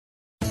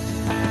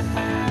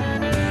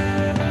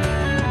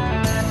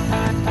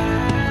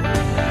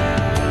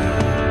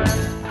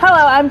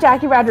I'm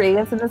Jackie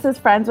Rodriguez, and this is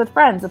Friends with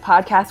Friends, a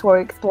podcast where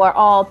we explore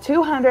all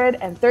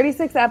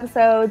 236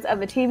 episodes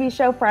of the TV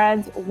show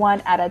Friends, one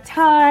at a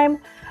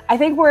time. I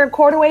think we're a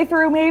quarter way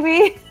through,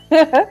 maybe.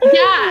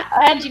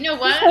 Yeah, and you know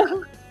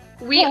what?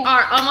 We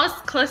are almost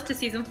close to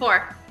season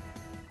 4.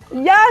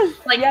 Yes,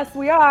 yes,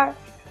 we are.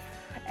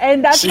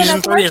 And that's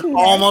season 3 is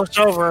almost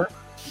over.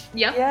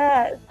 Yep.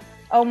 Yes.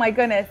 Oh my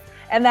goodness.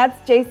 And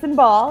that's Jason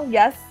Ball.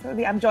 Yes,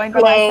 I'm joined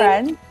by my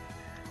friend.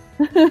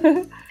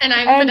 And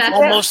I'm Vanessa.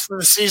 Almost to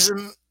the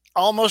season,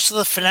 almost to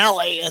the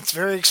finale. It's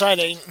very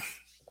exciting.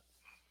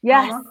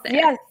 Yes,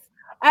 yes.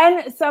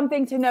 And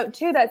something to note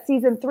too, that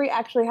season 3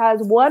 actually has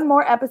one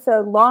more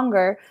episode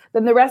longer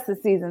than the rest of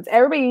the seasons.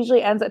 Everybody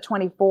usually ends at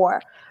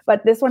 24,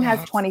 but this one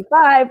has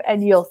 25,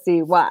 and you'll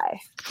see why.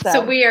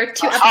 So we are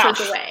 2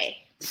 episodes away.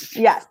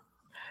 Yes.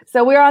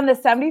 So we're on the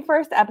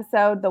 71st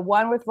episode, the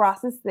one with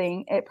Ross's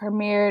thing. It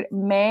premiered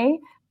May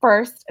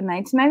 1st,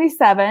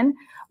 1997,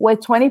 with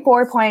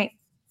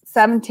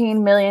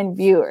 24.17 million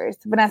viewers.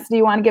 Vanessa, do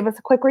you want to give us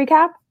a quick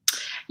recap?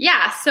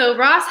 Yeah, so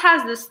Ross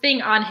has this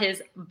thing on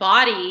his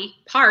body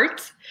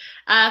part.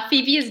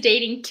 Phoebe is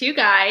dating 2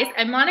 guys,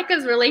 and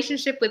Monica's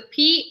relationship with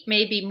Pete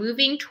may be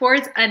moving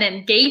towards an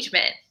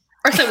engagement.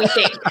 Or so we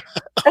think.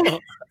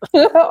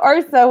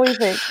 Or so we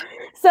think.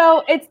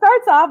 So it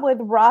starts off with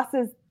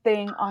Ross's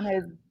thing on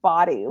his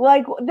body.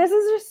 Like, this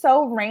is just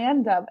so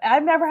random.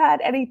 I've never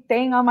had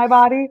anything on my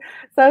body,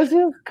 so it's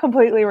just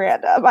completely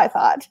random, I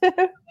thought.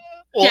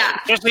 Well, yeah,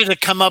 especially to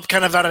come up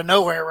kind of out of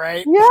nowhere,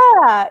 right?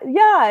 Yeah.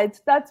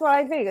 That's what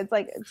I think. It's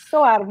like it's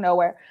so out of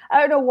nowhere. I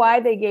don't know why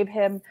they gave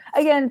him.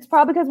 Again, it's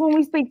probably because when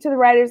we speak to the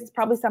writers, it's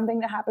probably something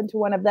that happened to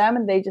one of them,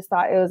 and they just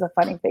thought it was a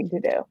funny thing to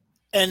do.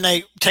 And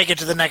they take it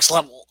to the next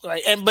level,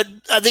 right? But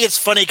I think it's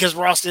funny because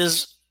Ross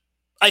is.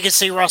 I can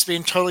see Ross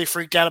being totally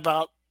freaked out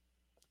about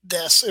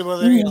this,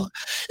 whether you know,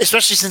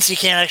 especially since he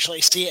can't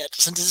actually see it,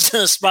 since it's in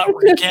a spot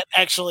where he can't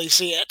actually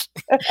see it.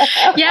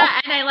 Yeah,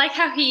 and I like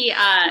how he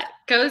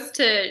goes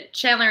to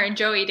Chandler and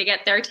Joey to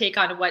get their take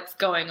on what's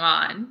going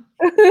on.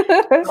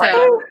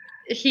 So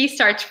he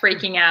starts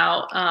freaking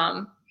out,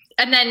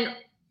 and then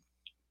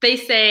they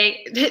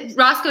say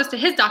Ross goes to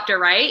his doctor,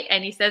 right?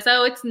 And he says,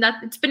 "Oh,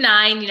 it's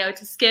benign. You know,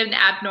 it's a skin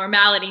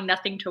abnormality,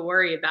 nothing to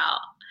worry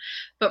about."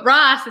 But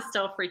Ross is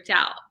still freaked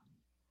out.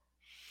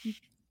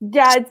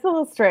 Yeah, it's a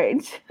little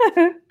strange. I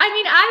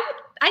mean,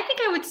 I think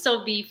I would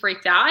still be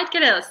freaked out. I'd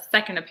get a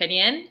second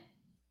opinion.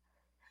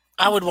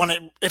 I would want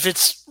it, if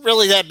it's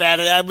really that bad,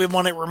 I would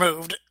want it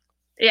removed.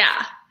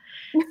 Yeah,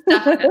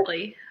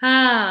 definitely.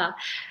 And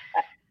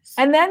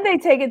then they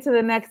take it to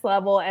the next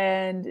level.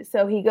 And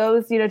so he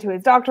goes, to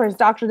his doctor. His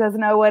doctor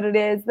doesn't know what it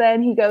is.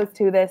 Then he goes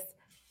to this.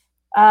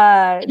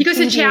 He goes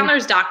to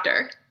Chandler's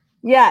doctor.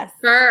 Yes.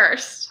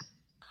 First.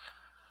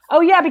 Oh,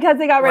 yeah, because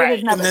they got rid of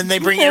his numbers. And then they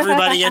bring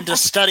everybody in to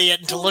study it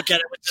and to look at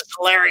it, which is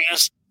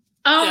hilarious.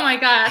 Oh, my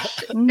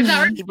gosh.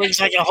 He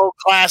brings like a whole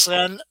class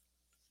in.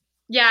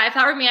 Yeah, if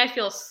that were me, I'd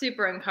feel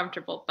super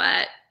uncomfortable.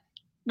 But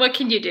what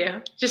can you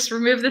do? Just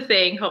remove the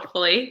thing,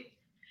 hopefully.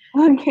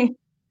 Okay.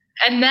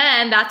 And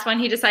then that's when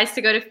he decides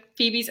to go to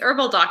Phoebe's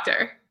herbal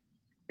doctor.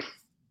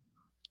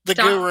 The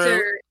guru.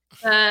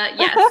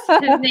 Yes,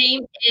 his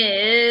name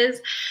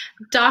is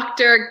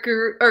Dr.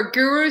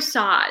 Guru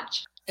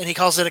Saj. And he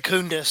calls it a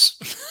kundus.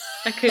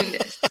 A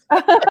kundus.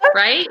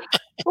 Right?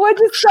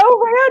 Which is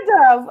so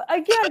random.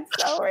 Again,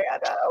 so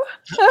random.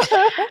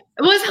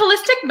 Was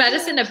holistic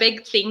medicine a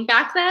big thing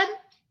back then?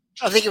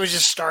 I think it was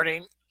just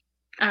starting.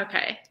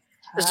 Okay.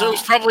 So it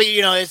was probably,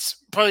 it's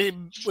probably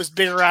was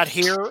bigger out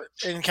here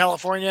in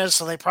California.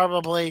 So somebody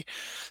probably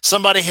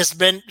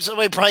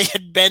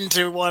had been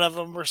to one of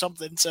them or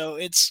something. So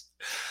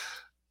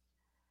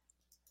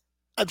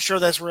I'm sure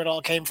that's where it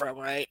all came from,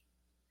 right?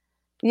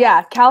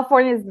 Yeah,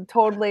 California is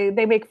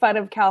they make fun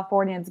of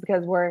Californians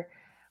because we're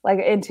like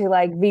into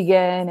like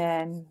vegan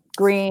and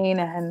green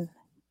and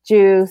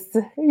juice,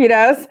 so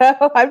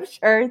I'm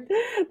sure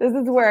this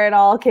is where it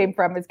all came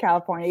from, is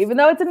California, even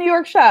though it's a New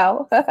York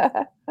show.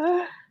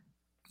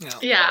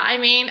 Yeah, I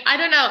mean, I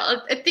don't know.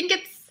 I think in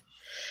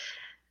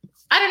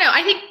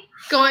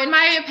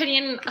my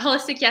opinion,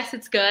 holistic, yes,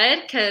 it's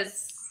good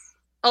because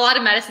a lot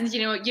of medicines,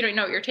 you don't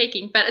know what you're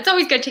taking, but it's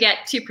always good to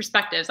get 2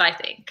 perspectives, I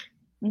think.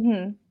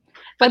 Mm-hmm.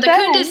 But the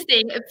kundus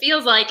thing, it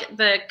feels like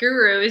the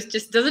guru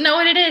doesn't know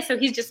what it is, so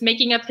he's just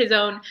making up his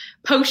own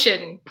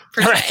potion,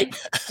 per se.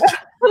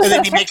 And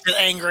then he makes it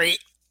angry.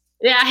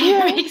 Yeah, he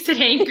makes it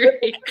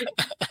angry.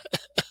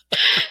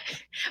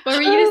 What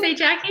were you going to say,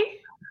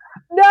 Jackie?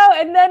 No,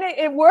 and then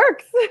it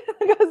works,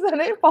 because then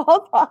it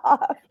falls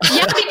off.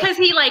 Yeah, because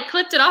he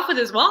clipped it off with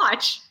his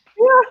watch.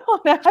 Yeah, on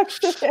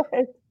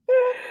accident.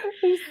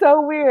 It's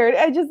so weird.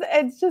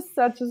 It's just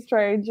such a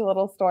strange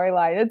little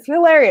storyline. It's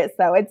hilarious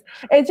though. It's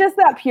just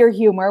that pure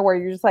humor where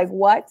you're just like,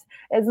 what?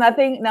 It's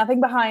nothing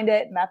behind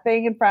it,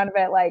 nothing in front of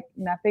it, like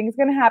nothing's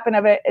gonna happen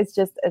of it. It's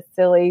just a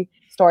silly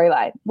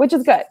storyline, which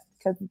is good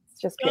because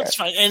it's just pure. That's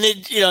fine. And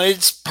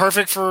it's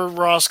perfect for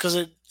Ross because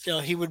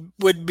he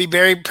would be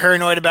very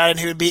paranoid about it,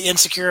 and he would be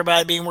insecure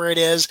about it being where it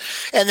is,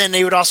 and then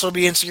he would also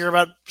be insecure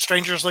about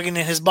strangers looking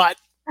in his butt.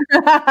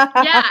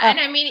 Yeah, and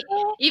I mean,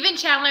 even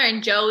Chandler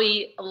and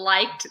Joey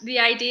liked the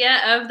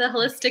idea of the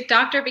holistic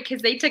doctor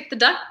because they took the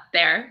duck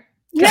there.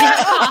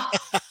 Yeah.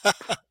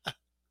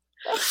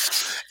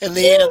 In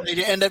the end,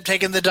 they end up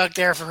taking the duck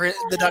there for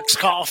the duck's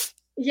cough.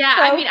 Yeah,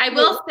 I mean, I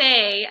will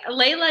say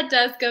Layla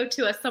does go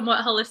to a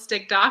somewhat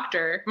holistic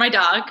doctor, my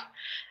dog.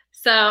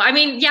 So, I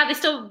mean, yeah, they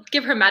still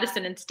give her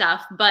medicine and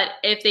stuff, but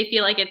if they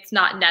feel like it's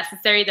not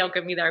necessary, they'll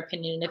give me their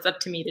opinion. It's up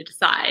to me to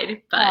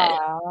decide. But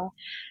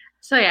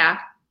so yeah.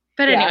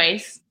 But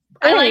anyways,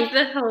 I like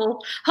the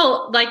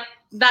whole like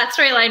that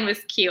storyline was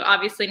cute.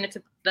 Obviously, and it's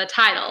the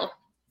title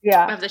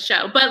of the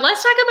show. But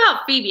let's talk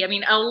about Phoebe. I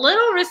mean, a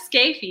little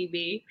risque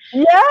Phoebe.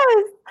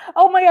 Yes.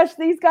 Oh my gosh,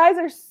 these guys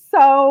are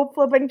so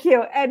flippin'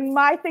 cute. And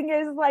my thing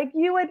is, like,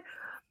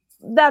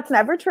 that's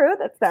never true.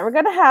 That's never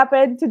going to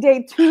happen, to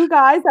date two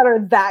guys that are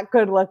that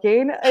good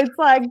looking. It's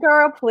like,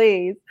 girl,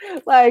 please.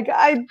 Like,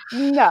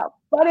 no.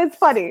 But it's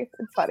funny.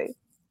 It's funny.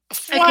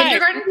 A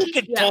kindergarten you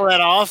could pull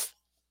that off.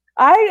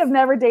 I have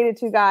never dated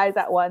two guys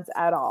at once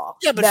at all.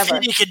 Yeah, but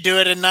never. Phoebe could do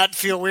it and not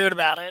feel weird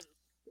about it.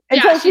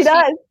 Until she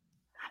does.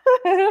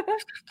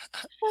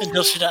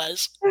 Until she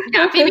does.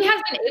 Yeah, Phoebe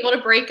has been able to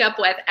break up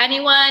with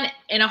anyone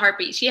in a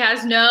heartbeat. She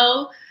has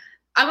no,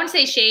 I wouldn't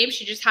say shame.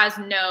 She just has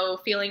no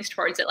feelings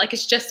towards it. Like,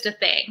 it's just a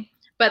thing.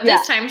 But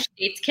this time she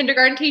dates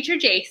kindergarten teacher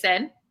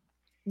Jason,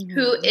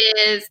 who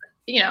is,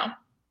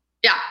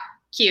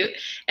 cute.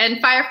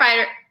 And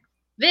firefighter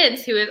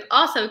Vince, who is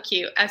also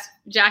cute, as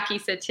Jackie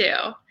said too.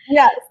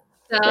 Yes.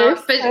 So,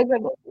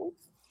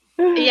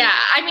 yeah,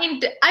 I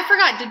mean, I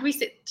forgot.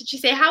 Did she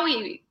say how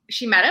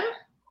she met him?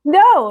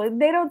 No,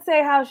 they don't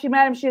say how she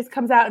met him. She just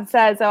comes out and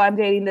says, "Oh, I'm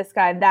dating this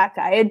guy and that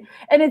guy."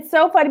 And it's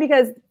so funny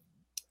because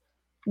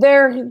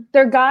they're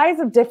guys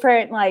of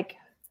different, like,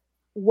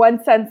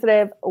 one's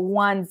sensitive,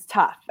 one's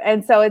tough.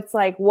 And so it's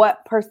like,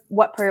 what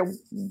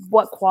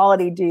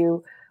quality do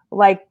you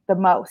like the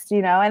most,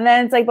 And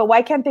then it's like, but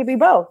why can't they be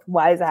both?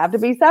 Why does it have to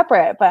be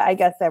separate? But I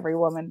guess every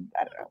woman,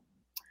 I don't know.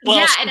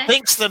 Well, she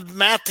thinks the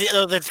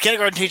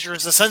kindergarten teacher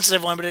is the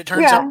sensitive one, but it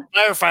turns out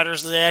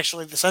firefighters are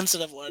actually the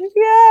sensitive one.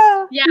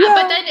 Yeah,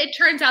 but then it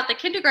turns out the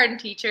kindergarten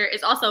teacher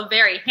is also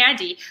very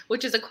handy,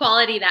 which is a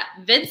quality that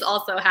Vince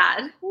also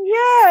had.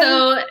 Yeah.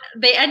 So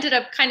they ended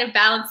up kind of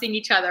balancing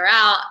each other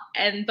out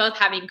and both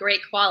having great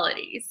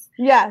qualities.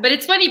 Yeah. But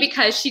it's funny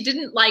because she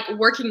didn't like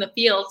working the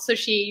field, so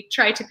she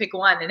tried to pick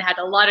one and had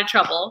a lot of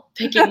trouble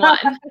picking one.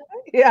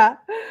 Yeah,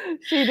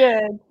 she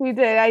did.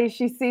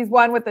 She sees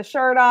one with the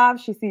shirt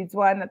off. She sees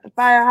one at the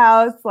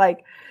firehouse.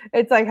 Like,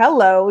 it's like,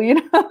 hello,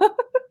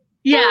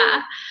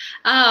 Yeah.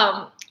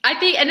 I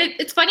think, and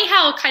it's funny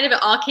how kind of it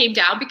all came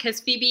down because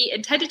Phoebe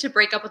intended to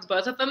break up with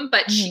both of them,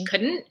 but she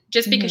couldn't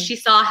just because she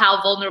saw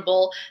how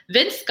vulnerable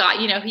Vince got.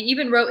 He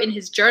even wrote in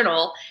his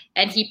journal,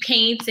 and he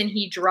paints and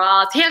he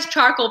draws. He has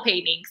charcoal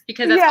paintings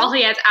because that's all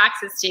he has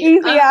access to.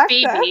 Easy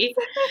access. Phoebe.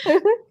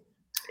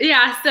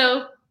 Yeah,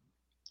 so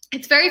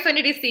it's very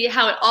funny to see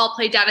how it all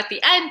played out at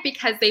the end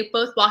because they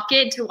both walk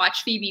in to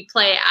watch Phoebe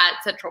play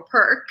at Central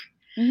Perk.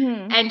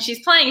 And she's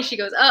playing and she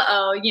goes,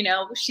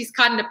 she's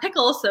caught in a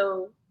pickle.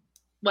 So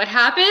what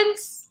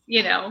happens?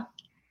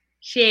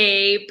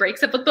 She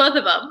breaks up with both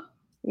of them.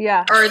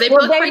 Yeah. Or they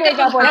both break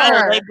up with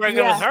her. They break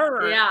up with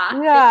her. Yeah.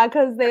 Yeah,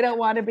 because they don't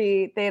want to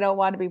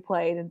be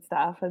played and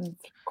stuff. And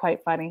it's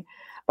quite funny.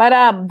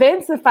 But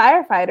Vince, the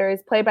firefighter,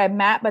 is played by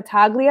Matt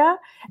Battaglia,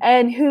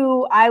 and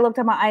who I looked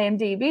up on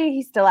IMDb.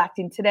 He's still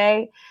acting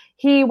today.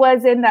 He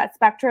was in that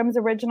Spectrum's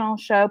original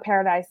show,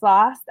 Paradise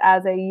Lost,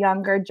 as a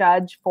younger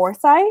Judge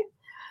Forsyth.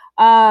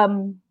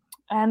 And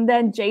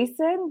then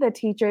Jason, the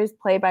teacher, is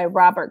played by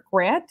Robert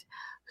Grant,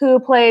 who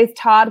plays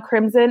Todd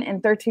Crimson in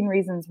 13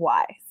 Reasons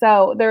Why.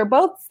 So they're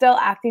both still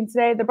acting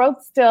today. They're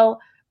both still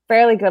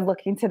fairly good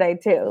looking today,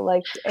 too.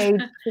 Like,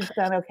 age has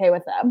done okay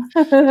with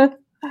them.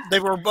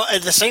 They were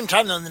at the same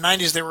time, though, in the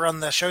 90s, they were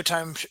on the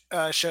Showtime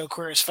show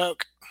Queer as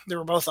Folk. They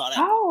were both on it.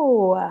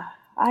 Oh,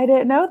 I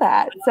didn't know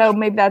that. So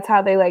maybe that's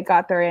how they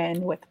got their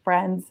in with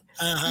Friends,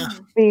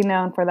 being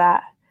known for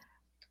that.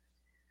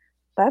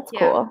 That's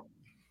cool.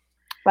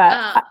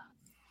 But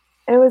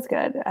it was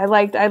good. I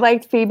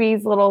liked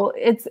Phoebe's little.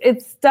 It's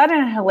done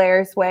in a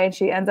hilarious way, and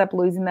she ends up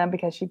losing them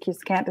because she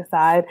just can't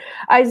decide.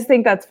 I just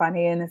think that's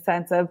funny in the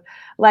sense of,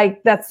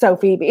 like, that's so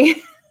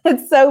Phoebe.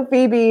 It's so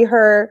Phoebe,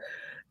 her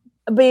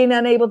being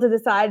unable to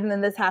decide, and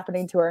then this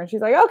happening to her, and she's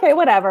like, okay,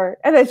 whatever,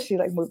 and then she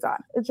moves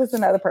on. It's just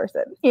another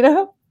person,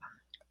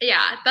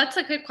 Yeah, that's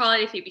a good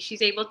quality of Phoebe.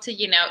 She's able to,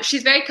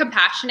 she's very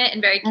compassionate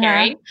and very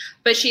caring,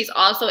 but she's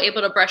also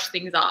able to brush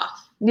things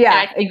off. Yeah,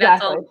 and I think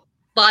exactly. That's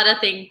a lot of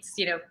things,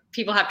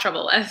 people have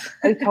trouble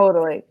with.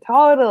 Totally.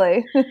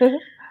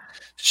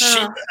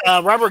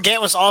 Robert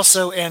Gant was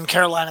also in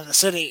Caroline in the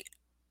City,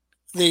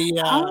 a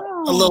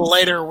little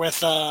later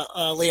with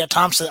Leah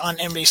Thompson on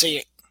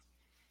NBC.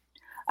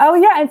 Oh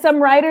yeah, and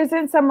some writers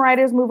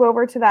move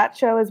over to that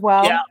show as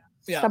well.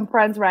 Yeah. Some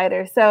Friends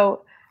writers.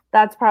 So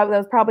that's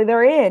probably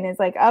they're in. It's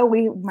like, oh,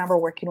 we remember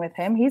working with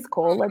him. He's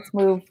cool. Let's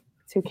move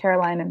to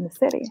Caroline in the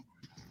City.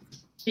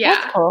 Yeah.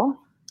 That's cool.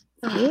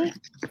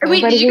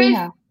 Wait,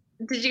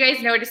 did you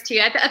guys notice too?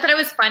 I thought it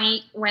was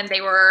funny when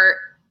they were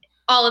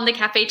all in the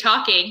cafe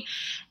talking,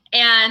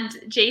 and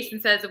Jason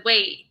says,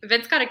 "Wait,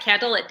 Vince got a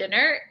candle at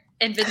dinner,"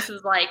 and Vince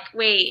was like,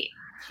 "Wait,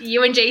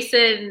 you and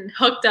Jason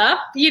hooked up?"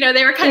 They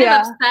were kind of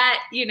upset,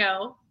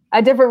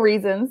 at different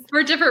reasons.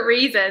 For different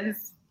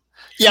reasons.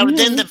 Yeah, but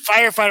then the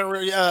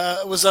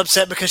firefighter was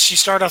upset because she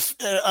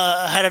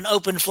had an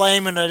open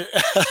flame in a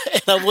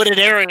wooded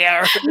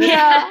area.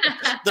 Yeah.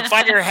 The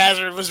fire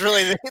hazard was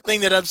really the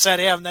thing that upset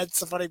him. That's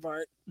the funny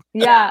part.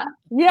 Yeah.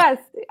 Yes,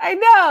 I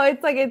know.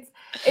 It's like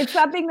it's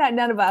something that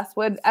none of us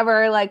would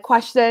ever like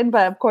question,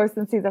 but of course,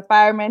 since he's a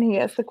fireman, he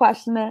has to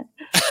question it.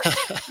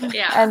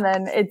 Yeah. And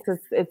then it's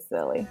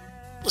silly.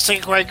 Let's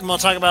take a break and we'll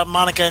talk about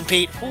Monica and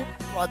Pete. Ooh,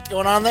 what's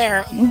going on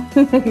there?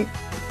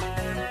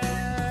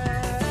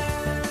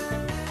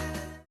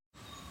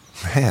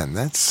 Man,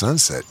 that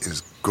sunset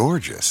is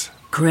gorgeous.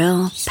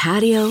 Grill,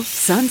 patio,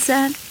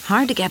 sunset.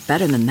 Hard to get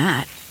better than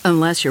that.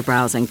 Unless you're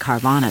browsing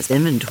Carvana's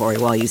inventory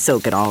while you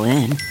soak it all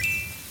in.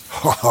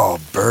 Oh,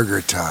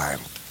 burger time.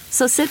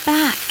 So sit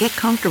back, get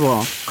comfortable.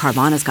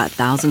 Carvana's got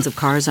thousands of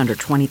cars under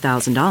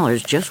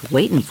 $20,000 just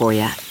waiting for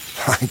you.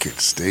 I could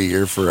stay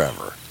here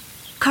forever.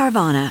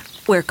 Carvana,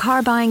 where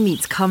car buying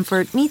meets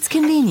comfort, meets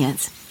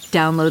convenience.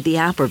 Download the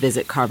app or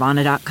visit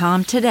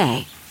Carvana.com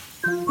today.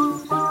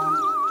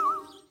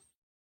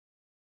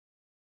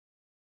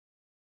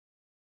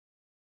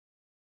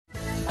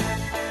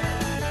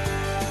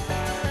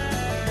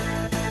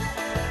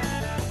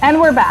 And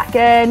we're back.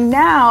 And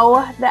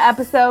now the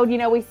episode,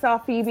 we saw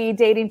Phoebe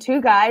dating two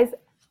guys.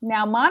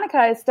 Now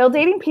Monica is still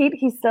dating Pete.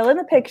 He's still in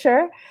the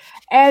picture.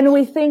 And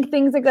we think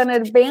things are going to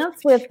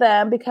advance with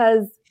them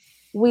because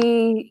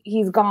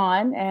he's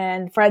gone.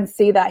 And friends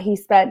see that he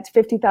spent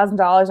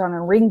 $50,000 on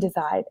a ring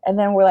design. And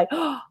then we're like,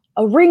 oh,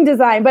 a ring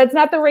design, but it's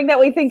not the ring that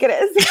we think it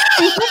is.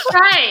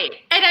 Right.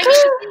 And I mean,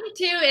 the thing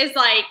too is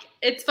like,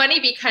 it's funny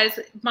because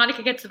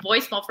Monica gets a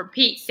voicemail from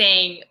Pete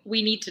saying,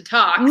 we need to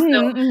talk.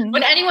 So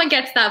when anyone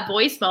gets that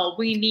voicemail,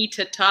 we need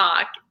to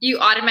talk, you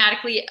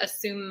automatically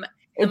assume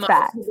it's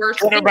bad. Worst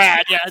good or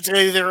bad. Yeah, it's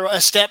either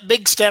a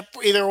big step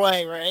either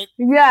way, right?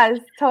 Yes,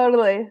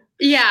 totally.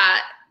 Yeah.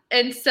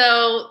 And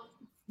so,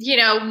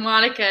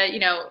 Monica,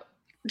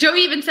 Joey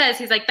even says,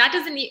 he's like, that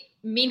doesn't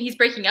mean he's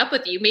breaking up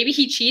with you. Maybe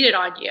he cheated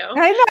on you.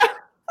 I know.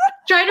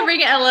 Trying to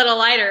bring it a little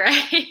lighter,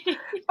 right?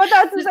 But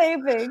that's the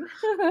same thing.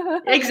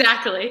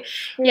 Exactly.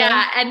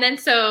 Yeah. And then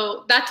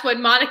so that's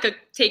when Monica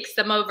takes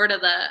them over to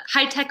the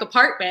high-tech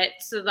apartment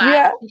so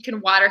that he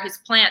can water his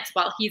plants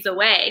while he's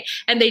away.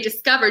 And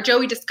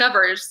Joey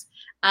discovers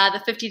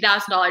the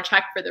 $50,000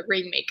 check for the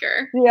ring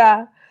maker.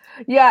 Yeah.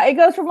 Yeah, it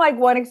goes from like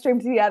one extreme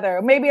to the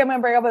other. Maybe I'm going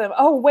to break up with him.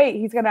 Oh, wait,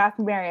 he's going to ask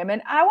me to marry him.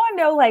 And I want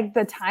to know like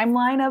the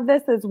timeline of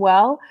this as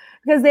well,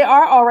 because they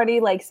are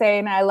already like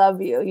saying, I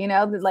love you,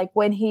 like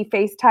when he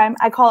FaceTime,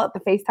 I call it the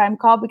FaceTime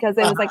call because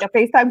it was like a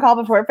FaceTime call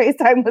before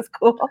FaceTime was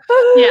cool.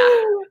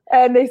 Yeah.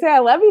 And they say, I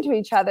love you to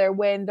each other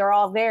when they're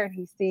all there and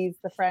he sees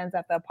the friends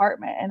at the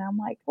apartment. And I'm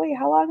like, wait,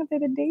 how long have they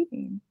been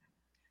dating?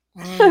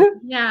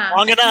 Yeah.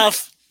 Long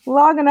enough.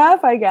 Long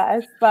enough, I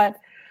guess. But,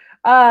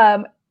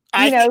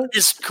 I think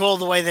it's cool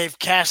the way they've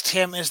cast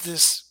him as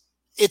this.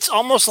 It's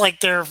almost like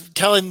they're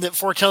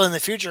foretelling the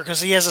future because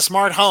he has a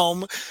smart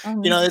home.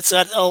 It's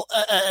that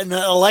an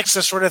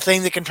Alexa sort of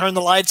thing that can turn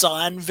the lights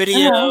on,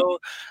 video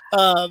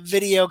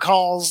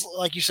calls,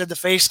 like you said, the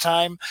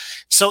FaceTime.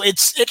 So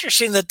it's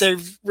interesting that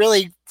they've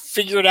really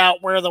figured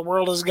out where the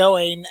world is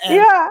going,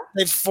 and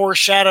they've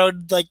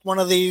foreshadowed like one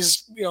of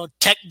these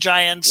tech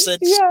giants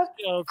that's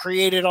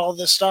created all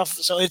this stuff.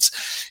 So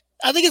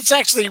I think it's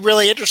actually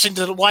really interesting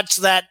to watch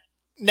that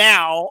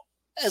now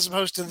as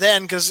opposed to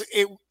then, because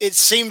it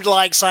seemed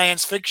like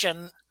science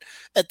fiction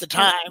at the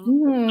time.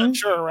 I'm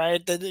sure,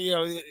 right? That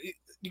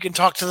you can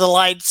talk to the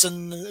lights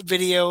and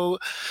video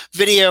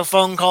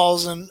phone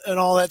calls and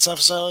all that stuff.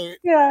 So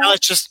now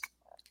it's just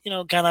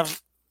kind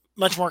of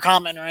much more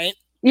common, right?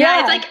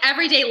 Yeah, it's like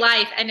everyday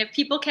life. And if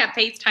people can't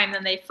FaceTime,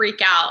 then they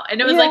freak out. And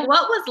it was like,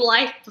 what was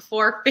life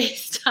before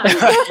FaceTime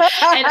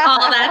and all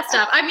that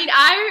stuff? I mean,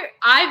 I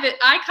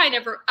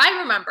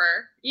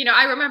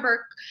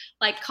remember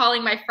like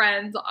calling my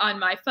friends on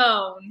my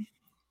phone,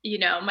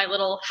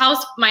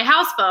 my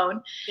house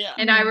phone. Yeah.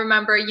 And I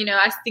remember,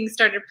 as things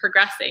started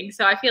progressing.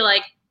 So I feel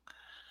like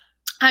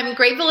I'm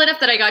grateful enough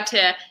that I got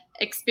to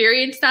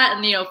experience that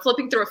and,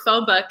 flipping through a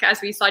phone book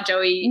as we saw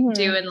Joey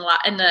do in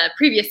the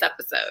previous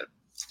episode.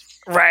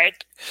 Right.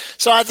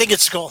 So I think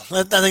it's cool.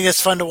 I think it's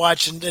fun to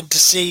watch and to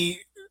see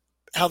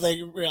how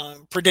they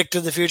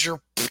predicted the future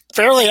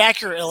fairly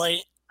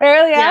accurately.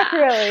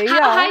 Accurately,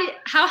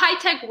 How high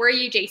tech were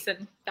you,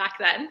 Jason, back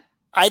then?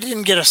 I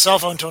didn't get a cell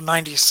phone until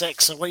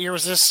 96. So what year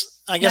was this?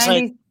 I guess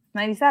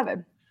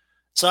 97.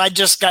 So I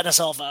just gotten a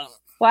cell phone.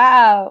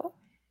 Wow.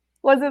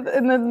 Was it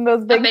in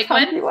those big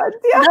chunky ones?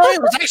 Yeah. No,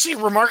 it was actually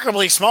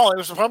remarkably small. It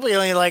was probably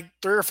only like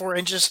 3 or 4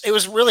 inches. It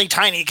was really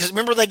tiny because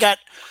remember they got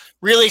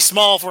really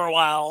small for a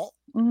while,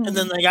 and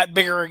then they got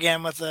bigger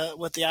again with the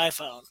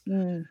iPhone.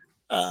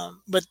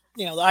 But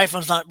the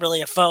iPhone's not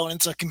really a phone;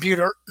 it's a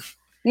computer.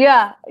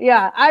 Yeah,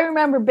 yeah. I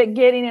remember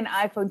getting an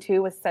iPhone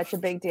 2 was such a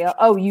big deal.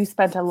 Oh, you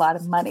spent a lot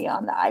of money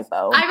on the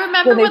iPhone. I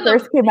remember when they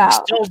first came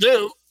out. Still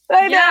do.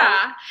 I know.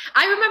 Yeah,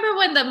 I remember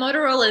when the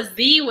Motorola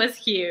Z was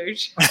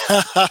huge. Is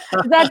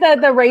that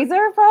the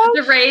Razr phone?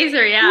 The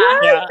Razr, yeah.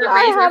 Yes, The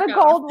I had a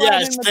phone. gold one.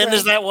 Yeah, as thin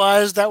as that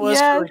was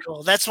Yes. pretty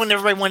cool. That's when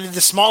everybody wanted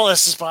the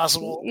smallest as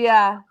possible.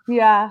 Yeah,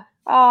 yeah.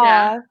 Oh,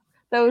 Yeah.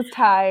 those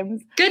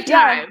times. Good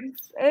Yeah.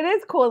 times. It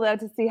is cool though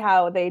to see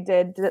how they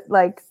did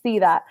like see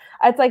that.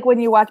 It's like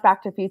when you watch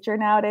Back to the Future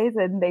nowadays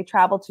and they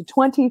travel to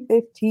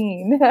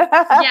 2015. Yeah,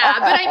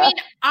 but I mean,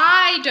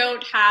 I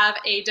don't have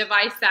a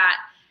device that,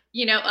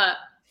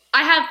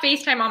 I have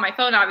FaceTime on my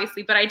phone,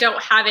 obviously, but I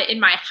don't have it in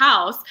my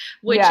house,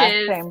 which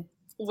is same.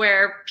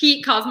 where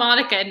Pete calls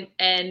Monica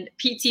and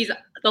Pete sees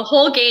the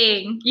whole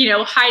gang,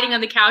 hiding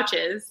on the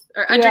couches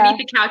or underneath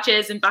the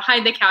couches and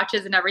behind the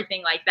couches and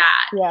everything like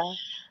that.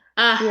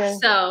 Yeah.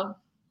 So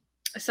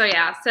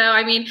yeah. So,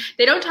 I mean,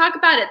 they don't talk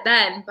about it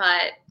then,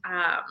 but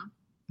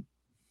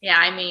yeah,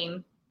 I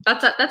mean,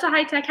 that's a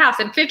high-tech house.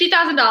 And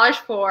 $50,000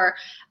 for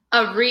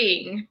a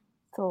ring.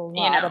 It's a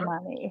lot of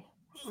money.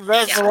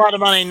 That's a lot of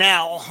money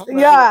now.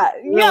 Yeah,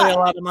 really a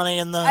lot of money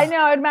in the. I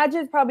know. I'd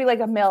imagine it's probably like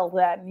 $1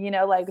 million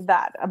then. like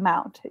that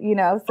amount. So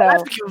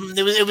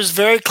it was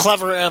very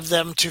clever of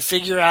them to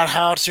figure out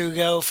how to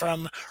go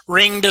from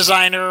ring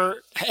designer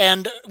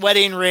and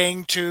wedding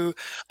ring to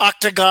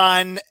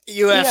octagon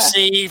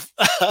UFC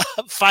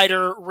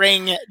fighter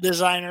ring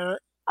designer.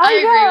 I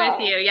agree with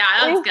you. Yeah,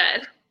 that was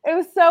good. It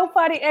was so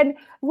funny, and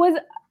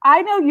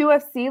I know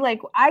UFC, like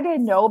I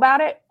didn't know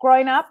about it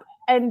growing up.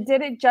 And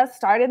did it just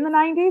start in the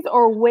 90s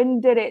or when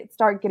did it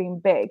start getting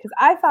big? Because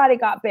I thought it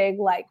got big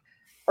like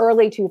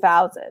early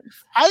 2000s.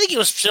 I think it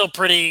was still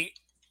pretty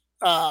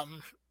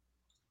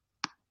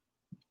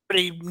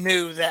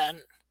new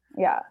then.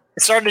 Yeah.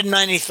 It started in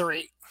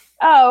 93.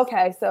 Oh,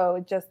 okay. So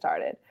it just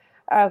started.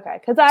 Okay.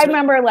 Because I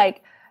remember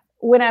like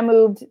when I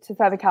moved to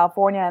Southern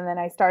California and then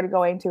I started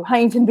going to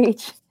Huntington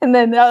Beach and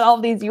then all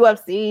these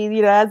UFC,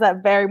 has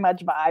that very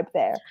much vibe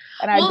there.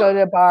 And I'd go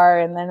to a bar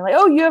and then like,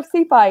 oh,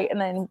 UFC fight. And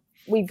then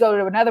we'd go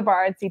to another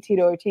bar and see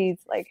Tito Ortiz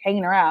like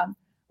hanging around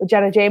with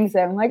Jenna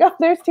Jameson. I'm like, oh,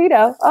 there's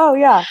Tito. Oh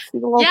yeah,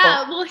 he's a local.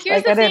 Yeah, well,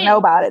 here's the thing. I didn't know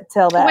about it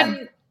till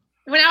then.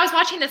 When I was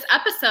watching this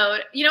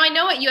episode, I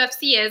know what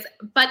UFC is,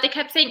 but they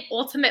kept saying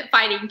Ultimate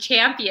Fighting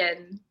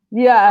Champion.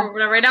 Yeah. Or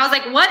whatever. And I was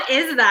like, what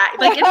is that?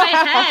 Like in my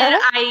head,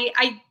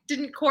 I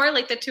didn't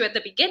correlate the two at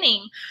the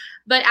beginning.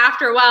 But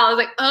after a while, I was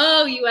like,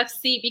 oh,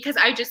 UFC, because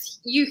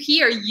you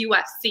hear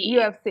UFC.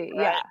 UFC,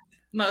 yeah.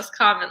 Most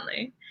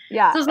commonly.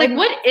 Yeah. So I was like,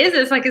 what is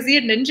this? Like, is he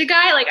a ninja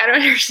guy? Like, I don't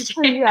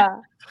understand. Yeah.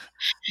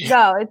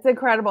 No, it's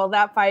incredible.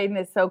 That fighting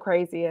is so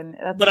crazy.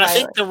 But I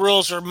think the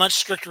rules are much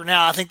stricter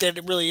now. I think that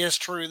it really is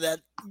true that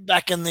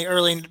back in the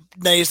early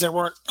days, there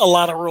weren't a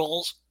lot of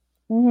rules.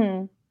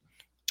 Mm-hmm.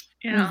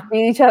 Yeah.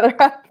 Beat each other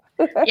up.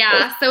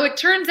 Yeah. So it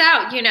turns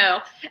out,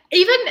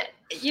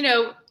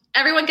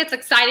 everyone gets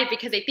excited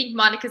because they think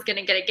Monica's going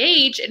to get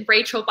engaged, and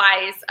Rachel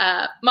buys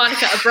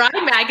Monica a bride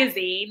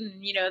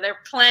magazine. They're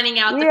planning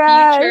out the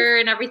future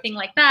and everything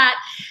like that.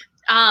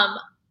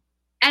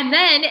 And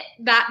then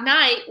that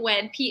night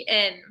when Pete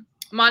and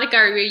Monica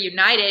are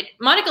reunited,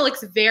 Monica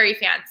looks very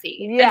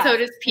fancy. Yeah, and so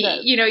does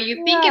Pete. You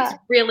think it's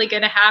really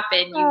going to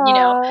happen.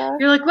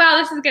 You're like, wow,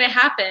 this is going to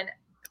happen.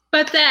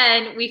 But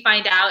then we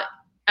find out,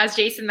 as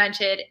Jason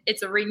mentioned,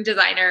 it's a ring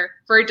designer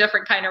for a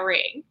different kind of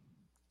ring.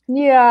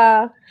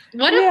 Yeah.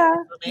 What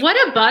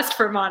a bust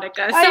for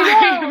Monica. Sorry.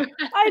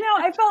 I know.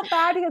 I felt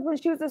bad because when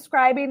she was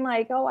describing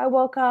like, oh, I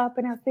woke up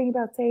and I was thinking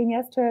about saying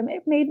yes to him.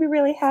 It made me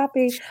really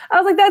happy.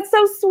 I was like, that's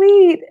so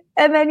sweet.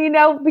 And then,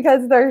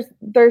 because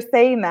they're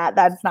saying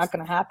that's not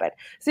going to happen.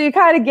 So you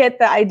kind of get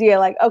the idea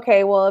like,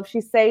 okay, well, if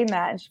she's saying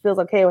that and she feels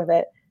okay with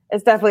it,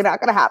 it's definitely not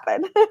going to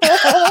happen.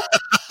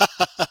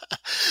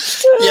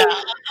 Yeah,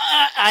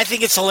 I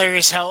think it's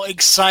hilarious how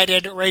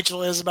excited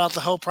Rachel is about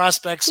the whole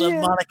prospects of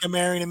Monica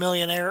marrying a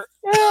millionaire.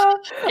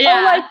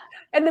 Yeah.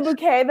 And the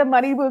bouquet, the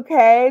money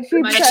bouquet.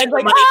 She says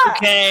like,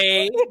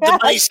 bouquet, the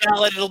money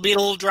salad. It'll be a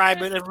little dry,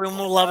 but everyone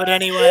will love it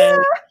anyway. Yeah.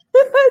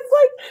 It's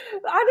like,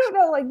 I don't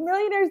know, like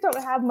millionaires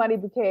don't have money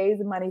bouquets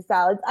and money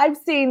salads. I've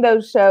seen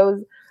those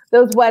shows,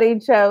 those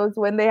wedding shows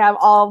when they have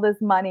all this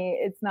money.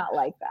 It's not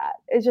like that.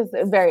 It's just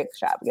very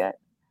extravagant.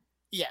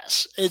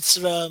 Yes, it's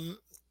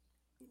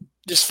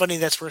just funny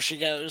that's where she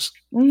goes.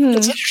 Mm-hmm.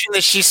 It's interesting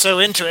that she's so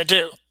into it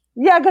too.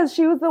 Yeah, because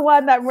she was the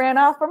one that ran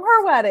off from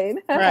her wedding.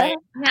 Right.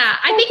 Yeah,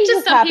 I think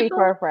just some happy people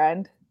for a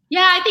friend.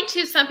 Yeah, I think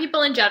too. Some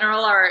people in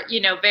general are,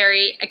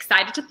 very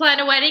excited to plan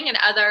a wedding, and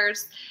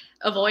others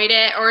avoid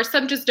it, or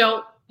some just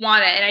don't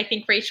want it. And I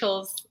think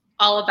Rachel's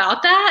all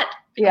about that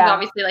because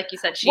obviously, like you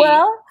said,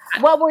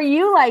 what were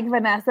you like,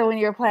 Vanessa, when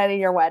you were planning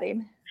your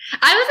wedding?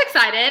 I was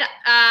excited.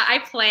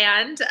 I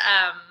planned.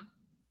 I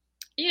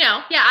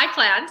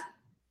planned.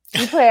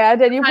 You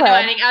planned and you planned.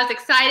 Wedding. I was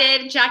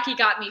excited. Jackie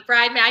got me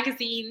bride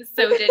magazines.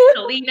 So did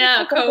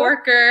Kalina, a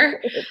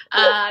coworker.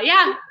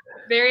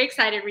 Very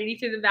excited reading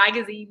through the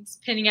magazines,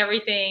 pinning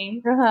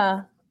everything.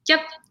 Uh-huh. Yep.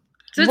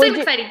 So it's an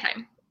exciting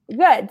time.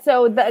 Good.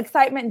 So the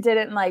excitement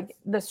didn't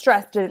the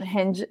stress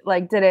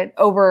didn't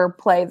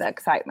overplay the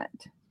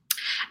excitement.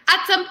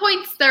 At some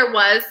points there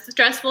was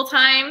stressful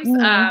times,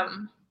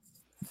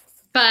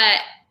 but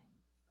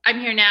I'm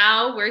here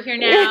now. We're here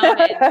now.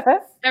 And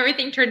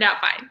everything turned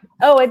out fine.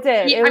 Oh, it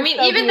did. Even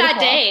beautiful. that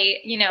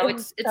day,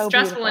 it's so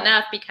stressful beautiful.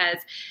 enough because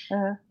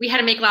we had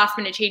to make last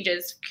minute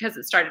changes because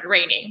it started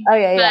raining. Oh,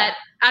 yeah, But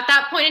at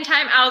that point in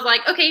time, I was like,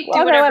 okay, do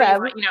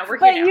whatever you want. We're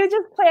but here now. You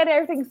just planned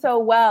everything so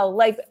well.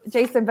 Like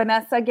Jason,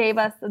 Vanessa gave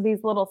us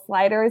these little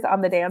sliders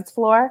on the dance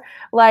floor.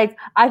 Like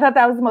I thought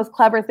that was the most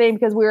clever thing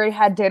because we already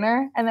had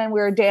dinner and then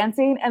we were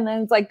dancing and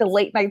then it's like the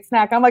late night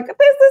snack. I'm like, this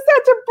is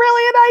such a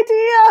brilliant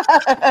idea.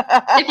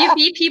 If you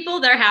feed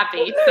people, they're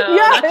happy. So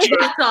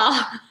that's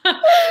all.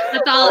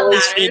 That's all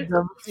that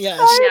matters. Yes.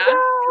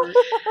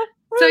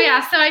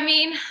 So I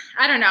mean,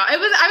 I don't know. I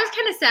was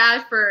kind of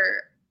sad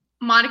for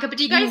Monica, but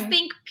do you guys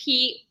think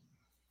Pete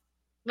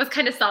was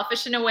kind of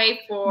selfish in a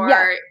way for?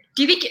 Yes.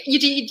 Do you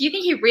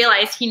think he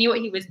realized he knew what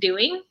he was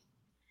doing?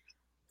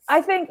 I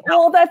think.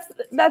 Well,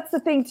 that's the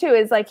thing too.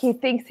 Is like he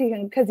thinks he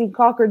can because he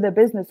conquered the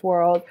business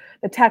world,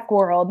 the tech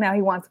world. Now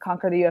he wants to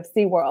conquer the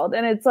UFC world,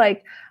 and it's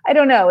like I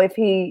don't know if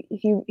he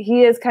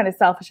is kind of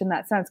selfish in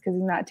that sense because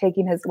he's not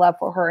taking his love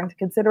for her into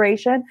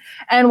consideration,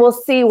 and we'll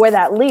see where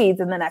that leads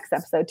in the next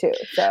episode too.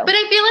 So, but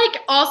I feel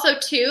like also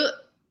too.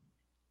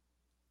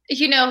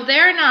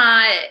 They're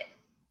not,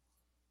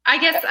 I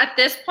guess at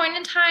this point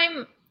in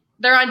time,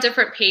 they're on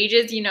different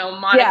pages.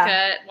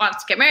 Monica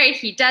wants to get married.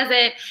 He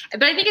doesn't.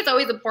 But I think it's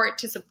always important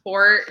to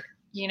support,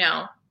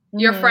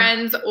 your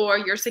friends or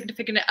your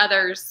significant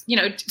others,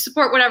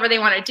 support whatever they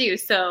want to do.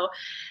 So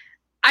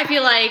I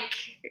feel like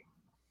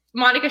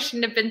Monica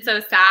shouldn't have been so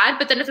sad.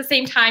 But then at the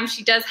same time,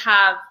 she does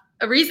have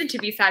a reason to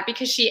be sad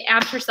because she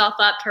amped herself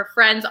up. Her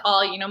friends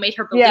all, made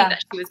her believe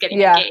that she was getting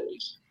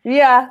engaged.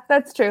 Yeah,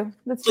 that's true.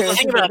 That's true. The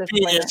thing about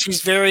Pete is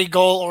he's very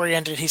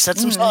goal-oriented. He sets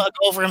himself a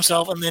goal for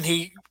himself, and then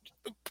he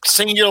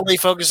singularly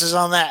focuses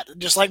on that.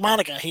 Just like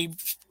Monica, he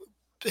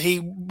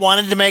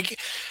wanted to make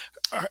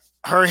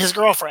her his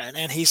girlfriend,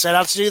 and he set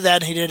out to do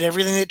that. And he did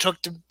everything it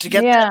took to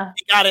get that.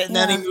 He got it, and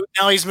then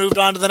now he's moved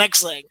on to the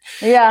next thing.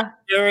 Yeah,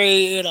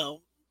 very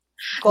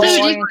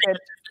goal-oriented.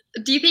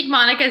 Do you think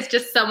Monica is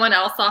just someone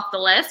else off the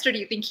list, or do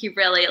you think he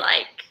really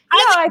I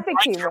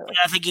think he really.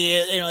 I think he.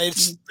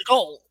 It's the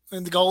goal.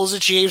 And the goal is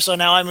achieved, so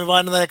now I move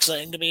on to the next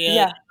thing to be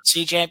a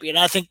UFC champion.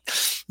 I think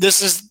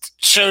this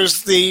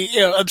shows the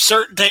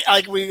absurd.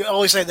 Like we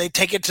always say, they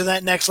take it to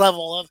that next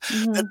level of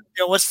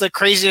what's the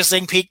craziest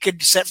thing Pete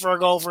could set for a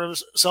goal for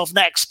himself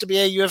next to be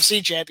a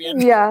UFC champion.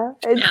 Yeah,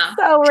 it's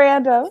so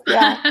random.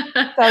 Yeah,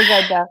 so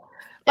good though.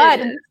 But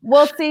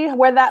we'll see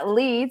where that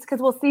leads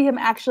because we'll see him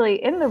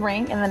actually in the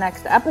ring in the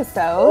next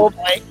episode. Oh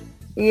boy.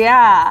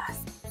 Yeah.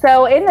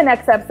 So in the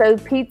next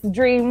episode, Pete's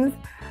dreams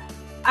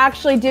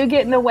actually do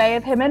get in the way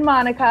of him and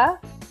Monica,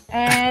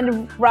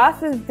 and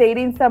Ross is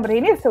dating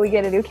somebody new, so we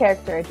get a new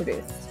character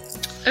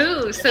introduced.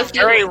 Ooh, so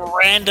very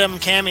random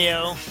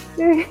cameo.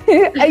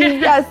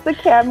 Yes, the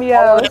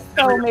cameo is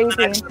so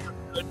amazing.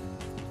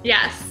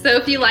 Yes, so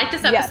if you like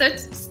this episode,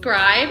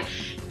 subscribe,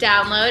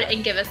 download,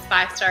 and give us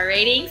 5-star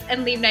ratings,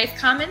 and leave nice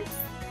comments,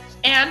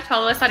 and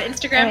follow us on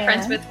Instagram,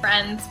 Friends with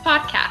Friends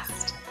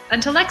Podcast.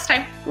 Until next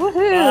time.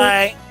 Woohoo!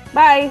 Bye.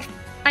 Bye.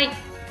 Bye.